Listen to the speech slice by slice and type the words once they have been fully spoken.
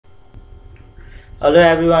Hello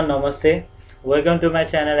everyone, Namaste. Welcome to my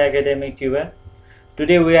channel Academic Tuber.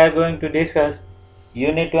 Today we are going to discuss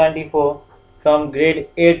Unit 24 from Grade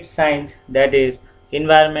 8 Science, that is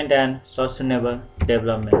Environment and Sustainable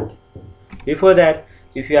Development. Before that,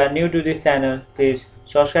 if you are new to this channel, please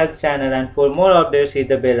subscribe the channel and for more updates hit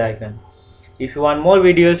the bell icon. If you want more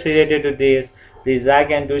videos related to this, please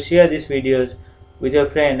like and do share these videos with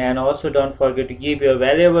your friend, and also don't forget to give your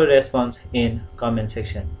valuable response in comment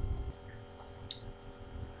section.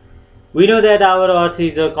 We know that our Earth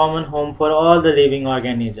is a common home for all the living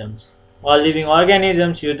organisms. All living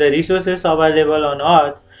organisms use the resources available on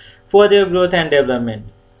Earth for their growth and development.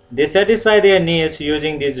 They satisfy their needs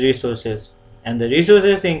using these resources, and the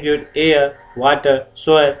resources include air, water,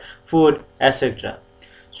 soil, food, etc.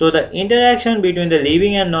 So the interaction between the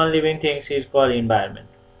living and non-living things is called environment.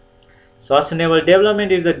 Sustainable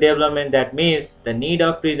development is the development that meets the need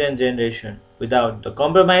of present generation without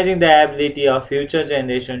compromising the ability of future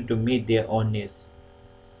generation to meet their own needs.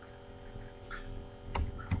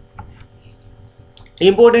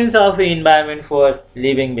 Importance of environment for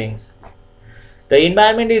living beings. The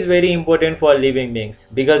environment is very important for living beings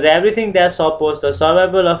because everything that supports the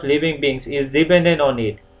survival of living beings is dependent on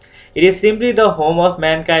it. It is simply the home of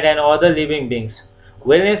mankind and other living beings.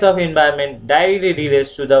 Wellness of environment directly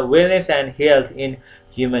relates to the wellness and health in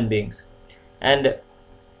human beings and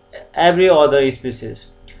every other species.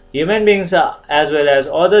 Human beings as well as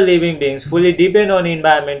other living beings fully depend on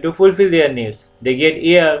environment to fulfill their needs. They get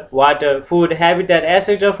air, water, food, habitat,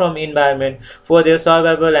 etc. from environment for their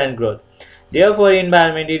survival and growth. Therefore,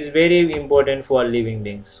 environment is very important for living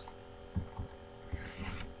beings.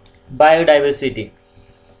 Biodiversity.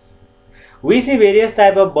 We see various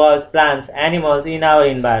types of birds, plants, animals in our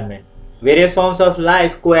environment. Various forms of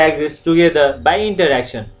life coexist together by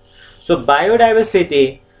interaction. So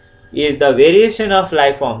biodiversity is the variation of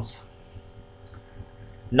life forms.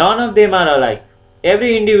 None of them are alike.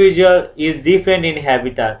 Every individual is different in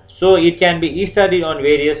habitat, so it can be studied on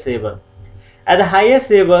various levels. At the highest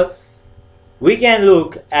level, we can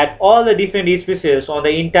look at all the different species on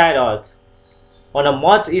the entire Earth. On a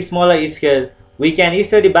much smaller scale, we can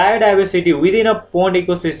study biodiversity within a pond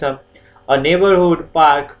ecosystem, a neighborhood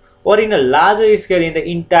park, or in a larger scale in the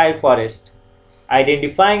entire forest.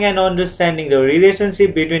 Identifying and understanding the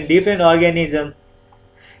relationship between different organisms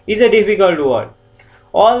is a difficult work.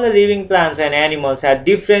 All the living plants and animals have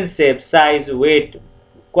different shapes, size, weight,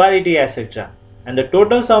 quality, etc. And the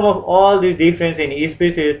total sum of all these differences in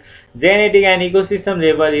species, genetic and ecosystem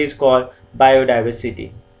level is called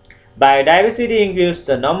biodiversity. Biodiversity includes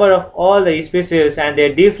the number of all the species and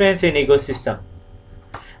their difference in ecosystem.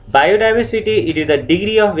 Biodiversity, it is the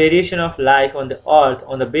degree of variation of life on the earth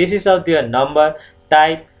on the basis of their number,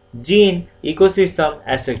 type, gene, ecosystem,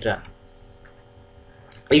 etc.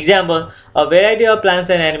 Example, a variety of plants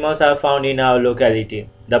and animals are found in our locality.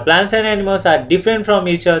 The plants and animals are different from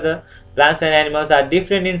each other. Plants and animals are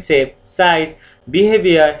different in shape, size,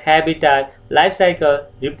 behavior, habitat, life cycle,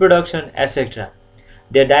 reproduction, etc.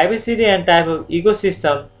 Their diversity and type of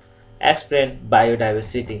ecosystem explain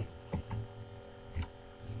biodiversity.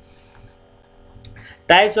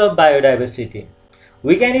 Types of biodiversity.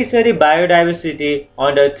 We can study biodiversity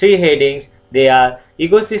under three headings. They are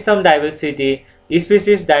ecosystem diversity,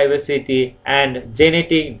 species diversity, and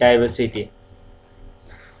genetic diversity.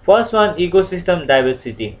 First one, ecosystem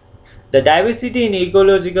diversity. The diversity in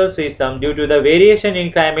ecological system due to the variation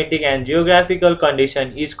in climatic and geographical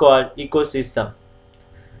condition is called ecosystem.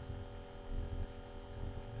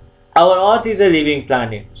 Our Earth is a living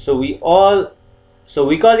planet, so we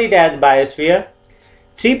call it as biosphere.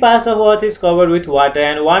 3 parts of Earth is covered with water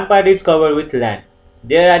and 1 part is covered with land.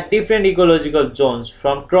 There are different ecological zones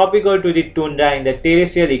from tropical to the tundra in the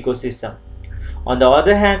terrestrial ecosystem. On the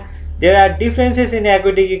other hand, there are differences in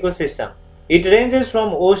aquatic ecosystem. It ranges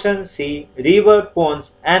from ocean, sea, river,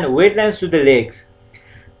 ponds and wetlands to the lakes.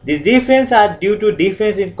 These differences are due to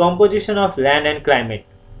difference in composition of land and climate.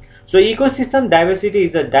 So ecosystem diversity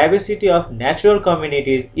is the diversity of natural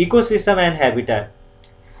communities, ecosystem and habitat.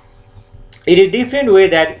 It is a different way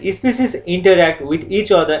that species interact with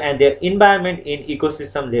each other and their environment in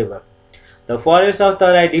ecosystem level. The forests of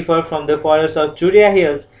Tarai differ from the forests of Churia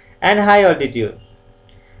Hills and high altitude.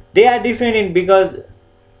 They are different because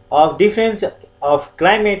of difference of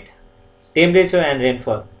climate, temperature and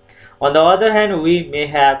rainfall. On the other hand, we may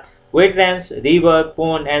have wetlands, river,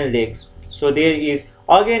 pond and lakes. So there is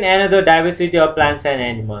again another diversity of plants and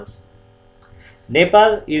animals.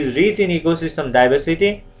 Nepal is rich in ecosystem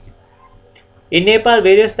diversity. In Nepal,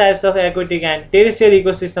 various types of aquatic and terrestrial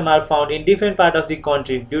ecosystem are found in different parts of the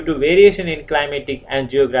country due to variation in climatic and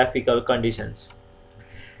geographical conditions.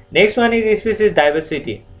 Next one is species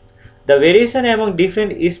diversity. The variation among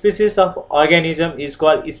different species of organism is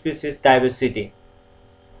called species diversity.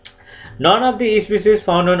 None of the species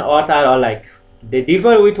found on Earth are alike. They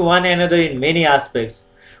differ with one another in many aspects.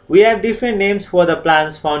 We have different names for the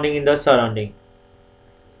plants found in the surrounding.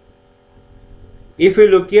 If we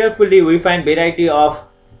look carefully, we find variety of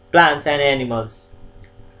plants and animals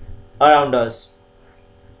around us.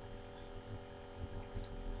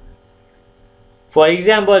 For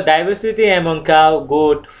example, diversity among cow,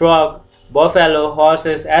 goat, frog, buffalo,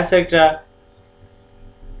 horses, etc.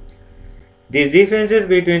 These differences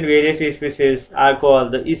between various species are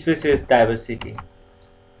called the species diversity.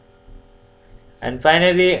 And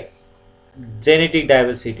finally, genetic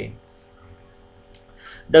diversity.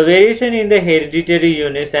 The variation in the hereditary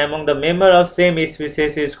units among the members of same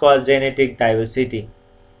species is called genetic diversity.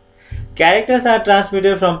 Characters are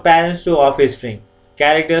transmitted from parents to offspring.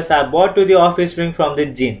 Characters are brought to the offspring from the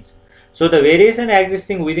genes. So the variation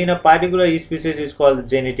existing within a particular species is called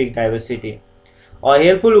genetic diversity. A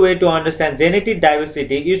helpful way to understand genetic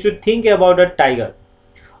diversity is to think about a tiger.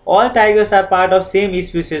 All tigers are part of same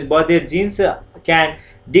species, but their genes can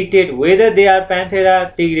dictate whether they are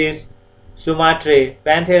Panthera tigris sumatrae,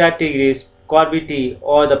 Panthera tigris corbiti,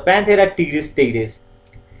 or the Panthera tigris tigris.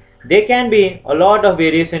 There can be a lot of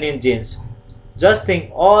variation in genes. Just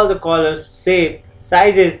think all the colors, shape,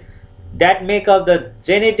 sizes that make up the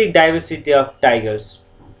genetic diversity of tigers.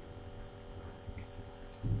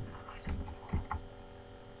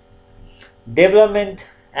 Development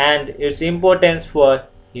and its importance for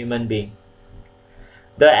human being.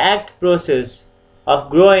 The act process of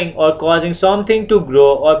growing or causing something to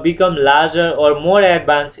grow or become larger or more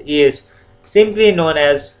advanced is simply known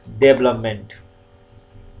as development.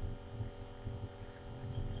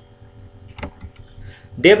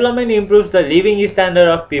 Development improves the living standard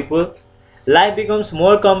of people. Life becomes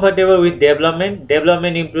more comfortable with development.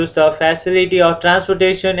 Development improves the facility of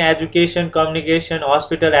transportation, education, communication,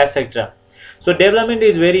 hospital, etc. So development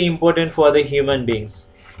is very important for the human beings.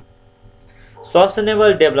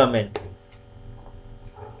 Sustainable development.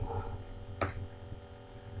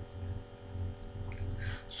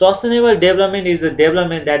 Sustainable development is the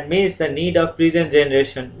development that meets the need of present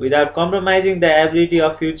generation without compromising the ability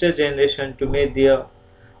of future generation to meet their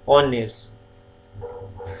own needs.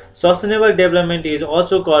 Sustainable development is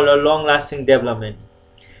also called a long-lasting development.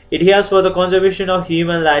 It helps for the conservation of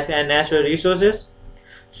human life and natural resources.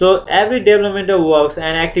 So every developmental works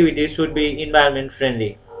and activities should be environment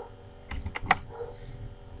friendly.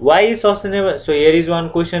 Why is sustainable? So here is one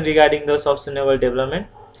question regarding the sustainable development.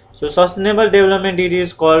 So sustainable development it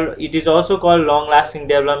is also called long-lasting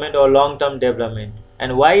development or long-term development.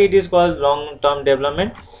 And why it is called long-term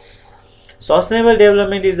development? Sustainable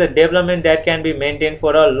development is the development that can be maintained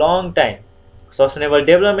for a long time. Sustainable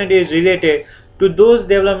development is related to those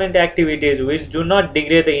development activities which do not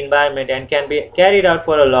degrade the environment and can be carried out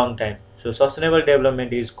for a long time. So sustainable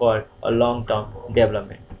development is called a long-term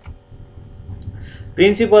development.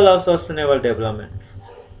 Principle of sustainable development.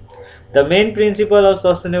 The main principle of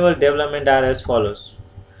sustainable development are as follows.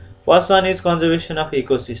 First one is conservation of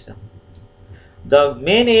ecosystem. The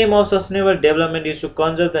main aim of sustainable development is to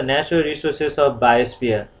conserve the natural resources of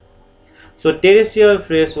biosphere. So terrestrial,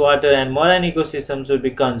 fresh water and marine ecosystems should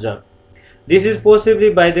be conserved. This is possibly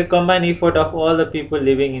by the combined effort of all the people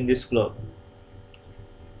living in this globe.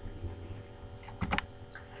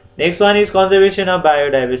 Next one is conservation of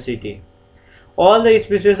biodiversity. All the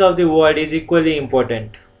species of the world is equally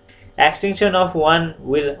important. Extinction of one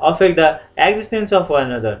will affect the existence of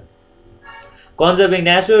another. Conserving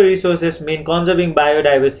natural resources means conserving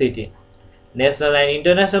biodiversity. National and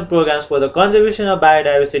international programs for the conservation of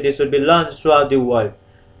biodiversity should be launched throughout the world.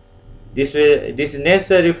 This is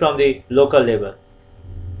necessary from the local level.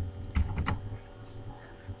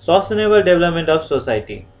 Sustainable development of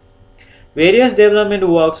society. Various development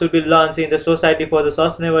works should be launched in the society for the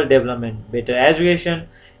sustainable development. Better education,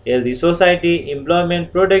 healthy society,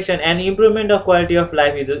 employment, protection and improvement of quality of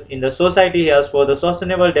life in the society helps for the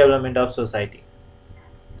sustainable development of society.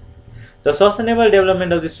 The sustainable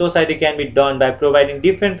development of the society can be done by providing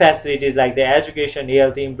different facilities like the education,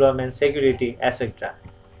 health, employment, security, etc.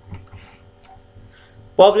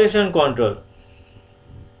 Population control.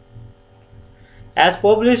 As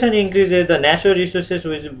population increases, the natural resources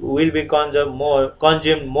will be consumed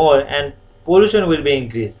more and pollution will be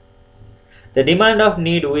increased. The demand of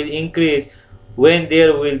need will increase when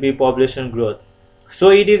there will be population growth.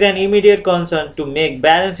 So it is an immediate concern to make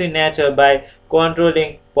balance in nature by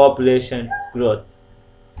controlling population growth.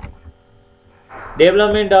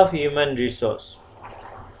 Development of human resource.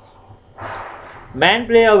 Men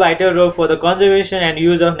play a vital role for the conservation and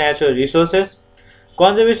use of natural resources.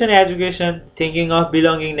 Conservation education, thinking of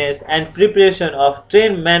belongingness, and preparation of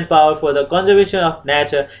trained manpower for the conservation of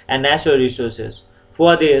nature and natural resources.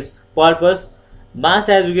 For this purpose, mass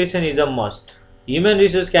education is a must. Human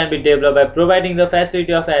resource can be developed by providing the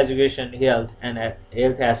facility of education, health, and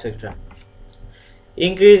health, etc.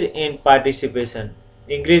 Increase in participation.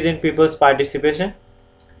 Increase in people's participation.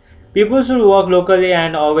 People should work locally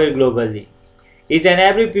and aware globally. Each and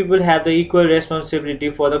every people have the equal responsibility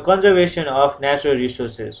for the conservation of natural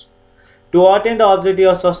resources. To attain the objective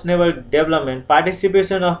of sustainable development,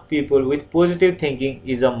 participation of people with positive thinking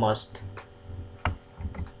is a must.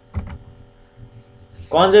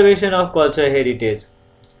 Conservation of cultural heritage.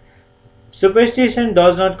 Superstition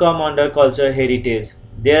does not come under cultural heritage.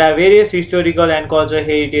 There are various historical and cultural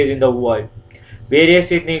heritage in the world.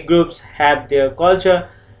 Various ethnic groups have their culture,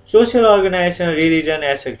 social organization, religion,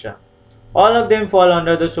 etc. All of them fall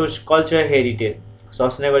under the cultural heritage.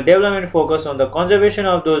 Sustainable development focuses on the conservation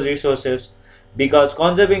of those resources because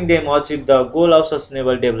conserving them achieves the goal of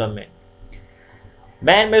sustainable development.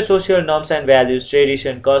 Man-made social norms and values,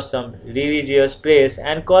 tradition, custom, religious place,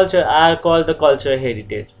 and culture are called the cultural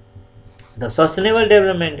heritage. The sustainable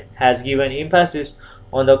development has given emphasis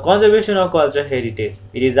on the conservation of cultural heritage.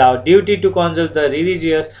 It is our duty to conserve the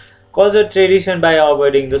religious cultural tradition by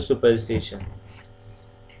avoiding the superstition,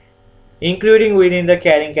 including within the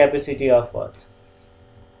carrying capacity of Earth.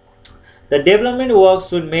 The development work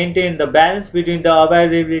should maintain the balance between the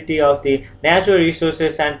availability of the natural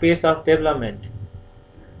resources and pace of development.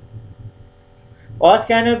 Earth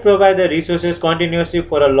cannot provide the resources continuously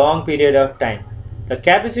for a long period of time. The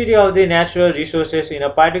capacity of the natural resources in a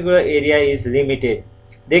particular area is limited.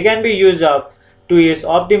 They can be used up to its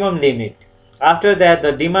optimum limit. After that,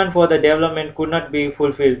 the demand for the development could not be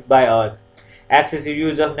fulfilled by Earth. Excessive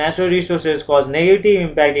use of natural resources cause negative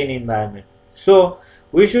impact in environment. So,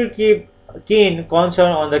 we should keep keen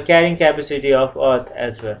concern on the carrying capacity of Earth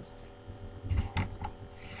as well.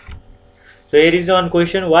 So here is one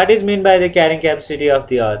question. What is meant by the carrying capacity of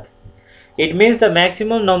the Earth? It means the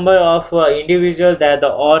maximum number of individuals that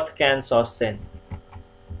the Earth can sustain.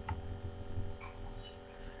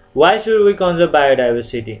 Why should we conserve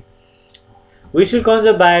biodiversity? We should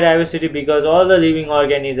conserve biodiversity because all the living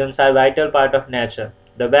organisms are vital part of nature.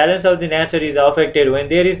 The balance of the nature is affected when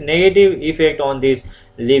there is negative effect on these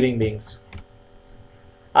living beings.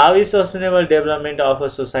 How is sustainable development of a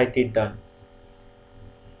society done?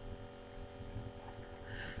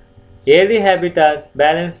 Healthy habitat,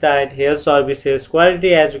 balanced diet, health services,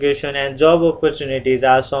 quality education, and job opportunities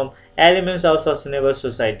are some elements of sustainable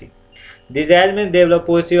society. These elements develop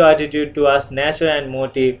positive attitude towards nature and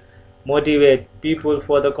motivate people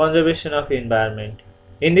for the conservation of environment.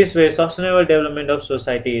 In this way, sustainable development of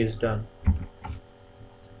society is done.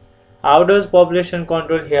 How does population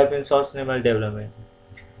control help in sustainable development?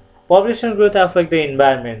 Population growth affects the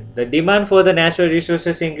environment. The demand for the natural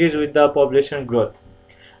resources increases with the population growth.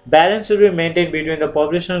 Balance should be maintained between the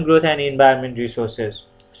population growth and environment resources.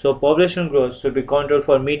 So population growth should be controlled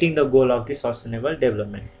for meeting the goal of the sustainable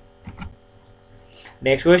development.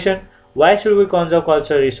 Next question. Why should we conserve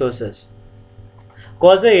cultural resources?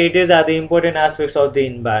 Cultural heritage are the important aspects of the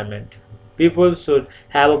environment. People should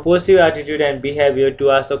have a positive attitude and behavior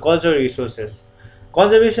towards the cultural resources.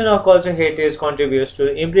 Conservation of cultural heritage contributes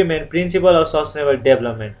to implement principle of sustainable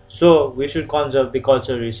development. So we should conserve the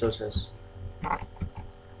cultural resources.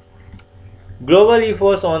 Global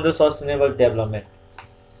efforts on the sustainable development.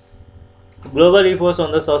 Global efforts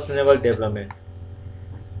on the sustainable development.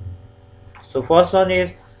 So first one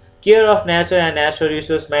is care of nature and natural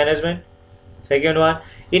resource management. Second one,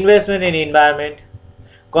 investment in environment,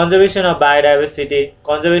 conservation of biodiversity,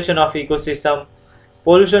 conservation of ecosystem,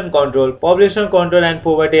 pollution control, population control and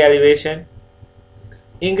poverty alleviation,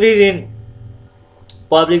 increase in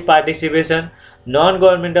public participation,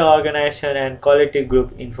 non-governmental organization and collective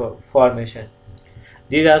group formation.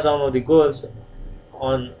 These are some of the goals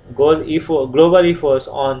on global efforts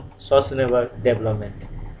on sustainable development.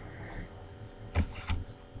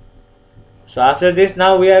 So after this,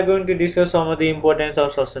 now we are going to discuss some of the importance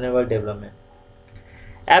of sustainable development.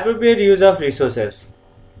 Appropriate use of resources.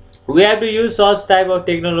 We have to use such type of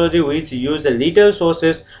technology which use little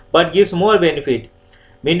sources but gives more benefit.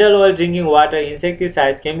 Mineral oil, drinking water,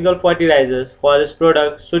 insecticides, chemical fertilizers, forest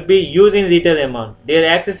products should be used in little amount.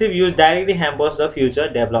 Their excessive use directly hampers the future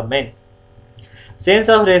development. Sense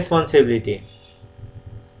of responsibility.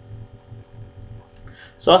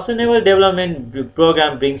 Sustainable development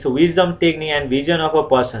program brings wisdom, technique and vision of a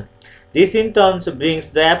person. This in turn brings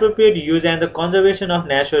the appropriate use and the conservation of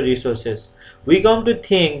natural resources. We come to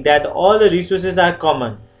think that all the resources are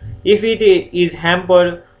common. If it is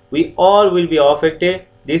hampered, we all will be affected.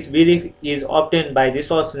 This belief is obtained by the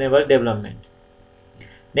sustainable development.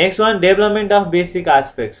 Next one, development of basic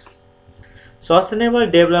aspects.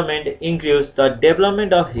 Sustainable development includes the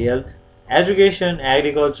development of health, education,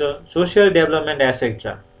 agriculture, social development,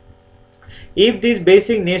 etc. If these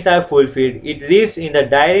basic needs are fulfilled, it leads in the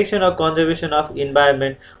direction of conservation of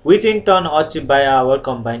environment, which in turn achieved by our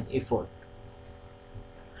combined effort.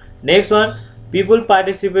 Next one, people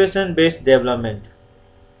participation based development.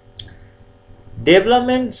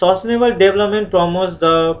 Sustainable development promotes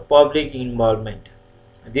the public involvement.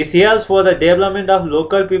 This helps for the development of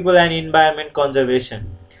local people and environment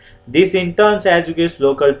conservation. This in turn educates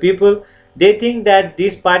local people. They think that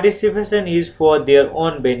this participation is for their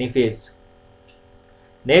own benefits.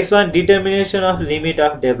 Next one, determination of limit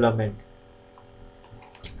of development.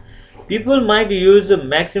 People might use the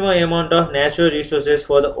maximum amount of natural resources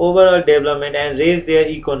for the overall development and raise their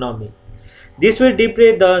economy. This will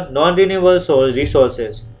deplete the non-renewable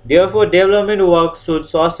resources. Therefore, development work should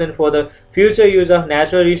sustain for the future use of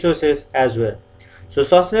natural resources as well. So,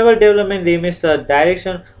 sustainable development limits the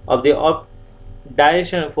direction for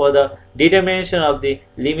the determination of the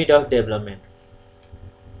limit of development.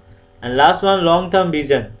 And last one, long-term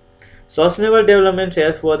vision. Sustainable development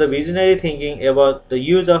helps for the visionary thinking about the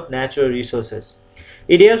use of natural resources.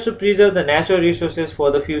 It helps to preserve the natural resources for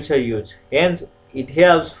the future use. Hence, it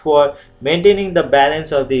helps for maintaining the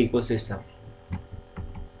balance of the ecosystem.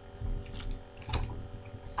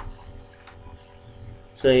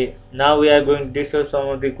 So now we are going to discuss some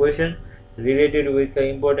of the questions related with the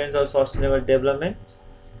importance of sustainable development.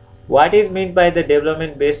 What is meant by the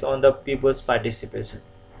development based on the people's participation?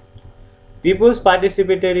 People's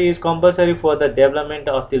participatory is compulsory for the development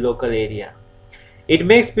of the local area. It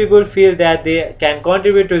makes people feel that they can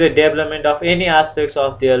contribute to the development of any aspects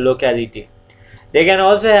of their locality. They can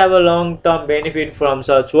also have a long-term benefit from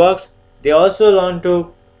such works. They also learn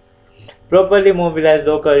to properly mobilize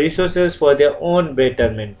local resources for their own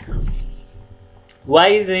betterment. Why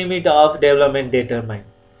is limit of development determined?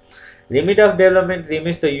 Limit of development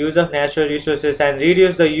limits the use of natural resources and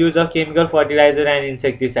reduce the use of chemical fertilizer and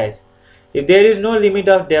insecticides. If there is no limit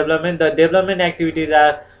of development, the development activities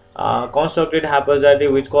are constructed haphazardly,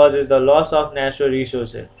 which causes the loss of natural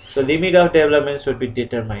resources. So limit of development should be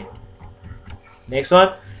determined. Next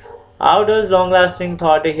one, how does long-lasting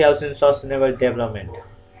thought help in sustainable development?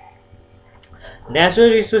 Natural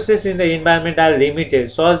resources in the environment are limited,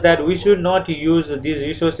 such that we should not use these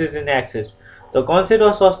resources in excess. The concept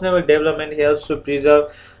of sustainable development helps to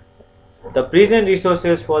preserve the present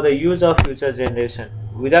resources for the use of future generation,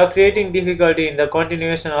 without creating difficulty in the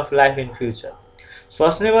continuation of life in future.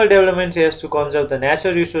 Sustainable development helps to conserve the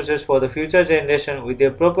natural resources for the future generation with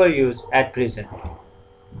their proper use at present.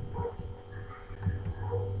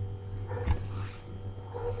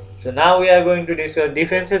 So now we are going to discuss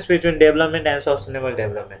differences between development and sustainable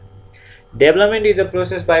development. Development is a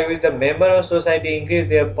process by which the member of society increase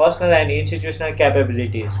their personal and institutional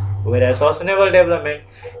capabilities, whereas sustainable development,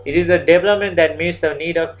 it is a development that meets the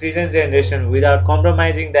need of present generation without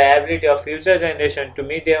compromising the ability of future generation to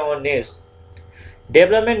meet their own needs.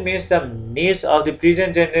 Development meets the needs of the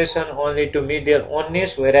present generation only to meet their own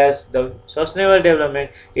needs, whereas the sustainable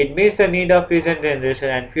development, it meets the need of present generation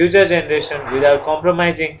and future generation without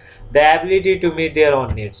compromising the ability to meet their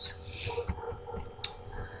own needs.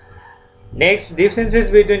 Next, differences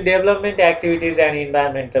between development activities and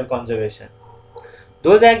environmental conservation.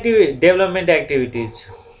 Those development activities,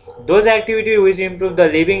 those activities which improve the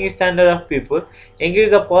living standard of people,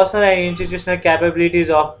 increase the personal and institutional capabilities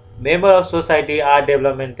of members of society, are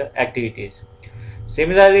development activities.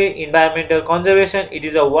 Similarly, environmental conservation, it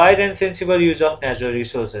is a wise and sensible use of natural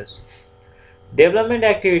resources. Development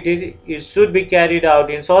activities, it should be carried out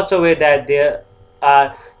in such a way that there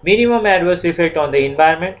are minimum adverse effect on the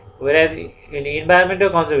environment, whereas in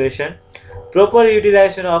environmental conservation, proper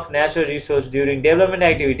utilization of natural resource during development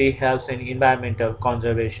activity helps in environmental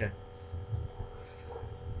conservation.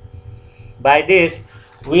 By this,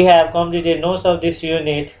 we have completed notes of this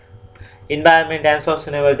unit, environment and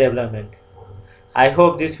sustainable development. I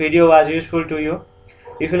hope this video was useful to you.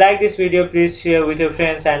 If you like this video, please share with your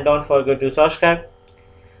friends and don't forget to subscribe.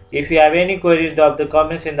 If you have any queries, drop the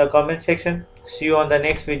comments in the comment section. See you on the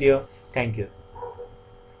next video. Thank you.